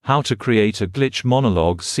How to Create a Glitch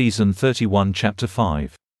Monologues Season 31 Chapter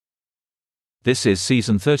 5. This is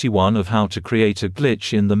Season 31 of How to Create a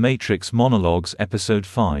Glitch in the Matrix Monologues Episode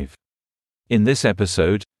 5. In this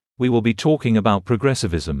episode, we will be talking about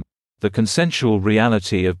progressivism. The consensual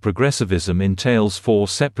reality of progressivism entails 4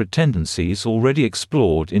 separate tendencies already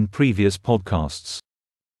explored in previous podcasts.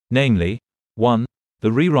 Namely, 1.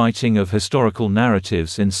 The rewriting of historical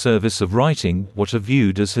narratives in service of righting what are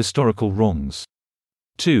viewed as historical wrongs.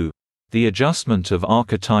 2. The adjustment of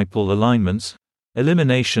archetypal alignments,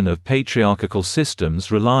 elimination of patriarchal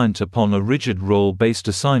systems reliant upon a rigid role-based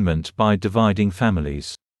assignment by dividing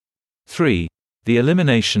families. 3. The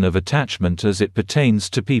elimination of attachment as it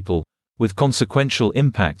pertains to people, with consequential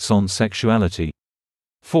impacts on sexuality.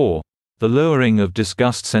 4. The lowering of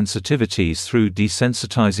disgust sensitivities through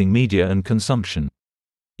desensitizing media and consumption.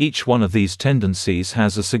 Each one of these tendencies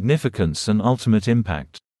has a significance and ultimate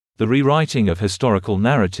impact. The rewriting of historical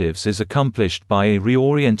narratives is accomplished by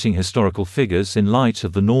reorienting historical figures in light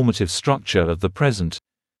of the normative structure of the present,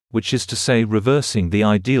 which is to say reversing the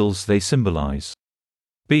ideals they symbolize.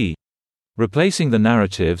 B. Replacing the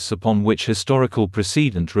narratives upon which historical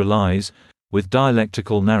precedent relies, with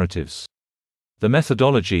dialectical narratives. The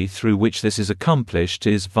methodology through which this is accomplished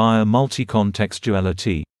is via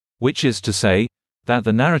multi-contextuality, which is to say, that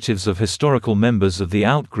the narratives of historical members of the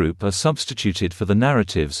outgroup are substituted for the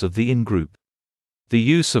narratives of the in-group. The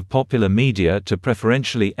use of popular media to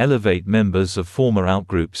preferentially elevate members of former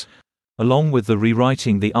outgroups, along with the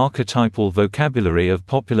rewriting the archetypal vocabulary of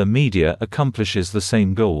popular media, accomplishes the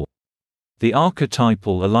same goal. The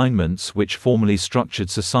archetypal alignments which formerly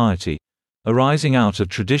structured society, arising out of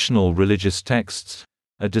traditional religious texts,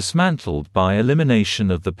 are dismantled by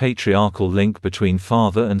elimination of the patriarchal link between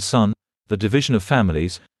father and son, the division of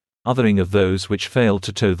families, othering of those which fail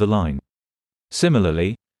to toe the line.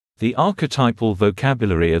 Similarly, the archetypal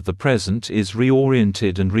vocabulary of the present is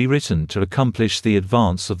reoriented and rewritten to accomplish the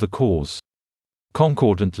advance of the cause.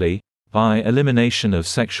 Concordantly, by elimination of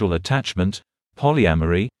sexual attachment,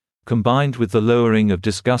 polyamory, combined with the lowering of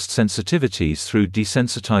disgust sensitivities through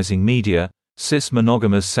desensitizing media,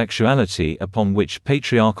 cis-monogamous sexuality upon which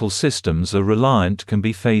patriarchal systems are reliant can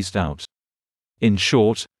be phased out. In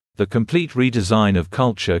short, the complete redesign of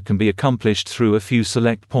culture can be accomplished through a few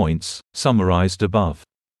select points, summarized above.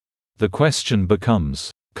 The question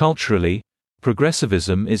becomes, culturally,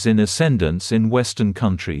 progressivism is in ascendance in Western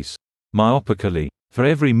countries. Myopically, for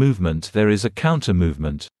every movement there is a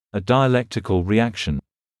counter-movement, a dialectical reaction.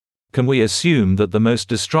 Can we assume that the most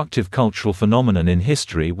destructive cultural phenomenon in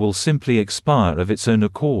history will simply expire of its own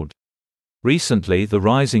accord? Recently, the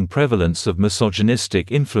rising prevalence of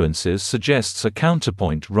misogynistic influences suggests a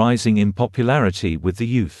counterpoint rising in popularity with the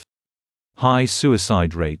youth. High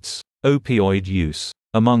suicide rates, opioid use,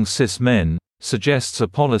 among cis men, suggests a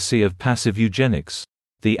policy of passive eugenics.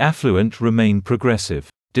 The affluent remain progressive.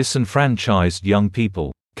 Disenfranchised young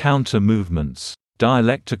people, counter-movements,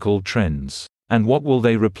 dialectical trends. And what will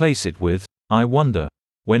they replace it with, I wonder?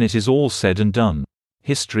 When it is all said and done,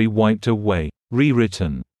 history wiped away,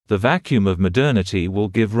 rewritten, the vacuum of modernity will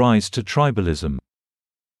give rise to tribalism.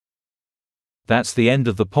 That's the end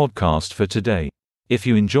of the podcast for today. If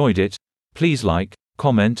you enjoyed it, please like,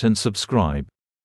 comment and subscribe.